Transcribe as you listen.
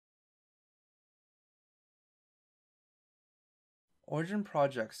Origin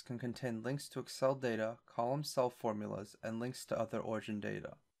projects can contain links to Excel data, column cell formulas, and links to other Origin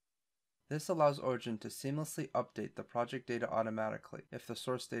data. This allows Origin to seamlessly update the project data automatically if the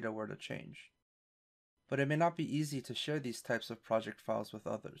source data were to change. But it may not be easy to share these types of project files with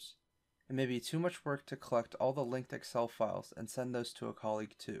others. It may be too much work to collect all the linked Excel files and send those to a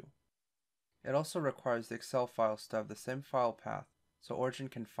colleague too. It also requires the Excel files to have the same file path so Origin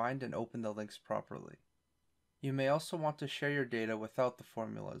can find and open the links properly. You may also want to share your data without the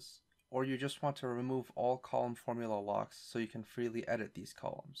formulas, or you just want to remove all column formula locks so you can freely edit these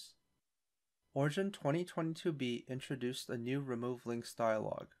columns. Origin 2022b introduced a new Remove Links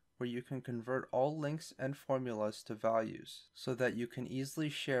dialog, where you can convert all links and formulas to values so that you can easily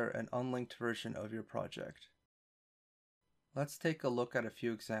share an unlinked version of your project. Let's take a look at a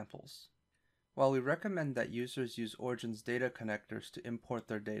few examples. While we recommend that users use Origin's data connectors to import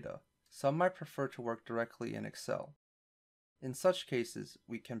their data, some might prefer to work directly in Excel. In such cases,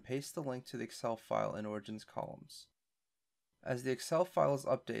 we can paste the link to the Excel file in Origin's columns. As the Excel file is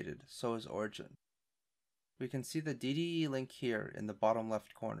updated, so is Origin. We can see the DDE link here in the bottom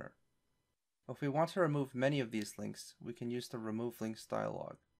left corner. If we want to remove many of these links, we can use the Remove Links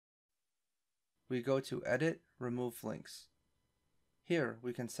dialog. We go to Edit, Remove Links. Here,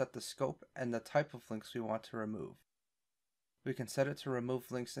 we can set the scope and the type of links we want to remove. We can set it to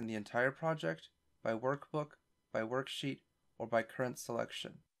remove links in the entire project, by workbook, by worksheet, or by current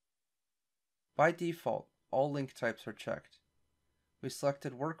selection. By default, all link types are checked. We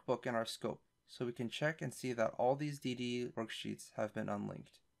selected workbook in our scope, so we can check and see that all these DDE worksheets have been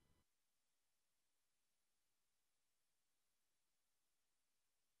unlinked.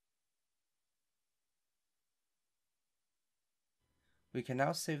 We can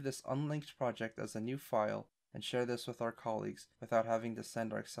now save this unlinked project as a new file and share this with our colleagues without having to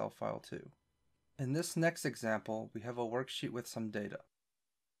send our Excel file too. In this next example, we have a worksheet with some data.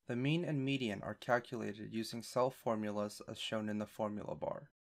 The mean and median are calculated using cell formulas as shown in the formula bar.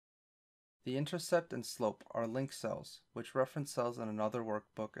 The intercept and slope are link cells, which reference cells in another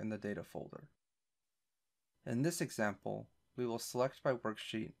workbook in the data folder. In this example, we will select by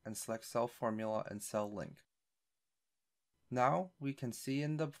worksheet and select cell formula and cell link. Now we can see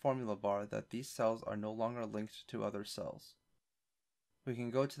in the formula bar that these cells are no longer linked to other cells. We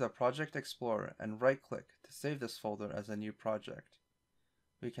can go to the Project Explorer and right-click to save this folder as a new project.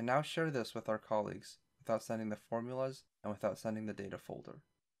 We can now share this with our colleagues without sending the formulas and without sending the data folder.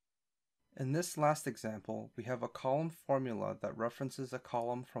 In this last example, we have a column formula that references a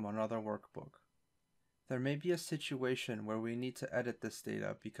column from another workbook. There may be a situation where we need to edit this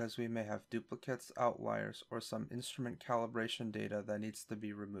data because we may have duplicates, outliers, or some instrument calibration data that needs to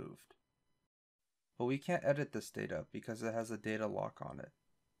be removed. But we can't edit this data because it has a data lock on it.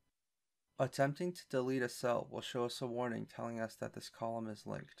 Attempting to delete a cell will show us a warning telling us that this column is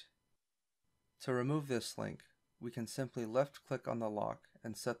linked. To remove this link, we can simply left-click on the lock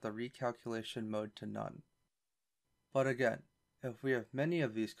and set the recalculation mode to none. But again, if we have many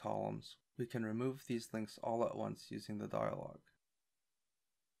of these columns, we can remove these links all at once using the dialog.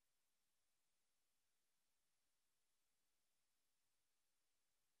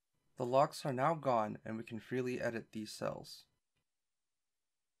 The locks are now gone and we can freely edit these cells.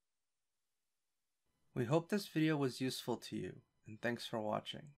 We hope this video was useful to you, and thanks for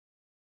watching.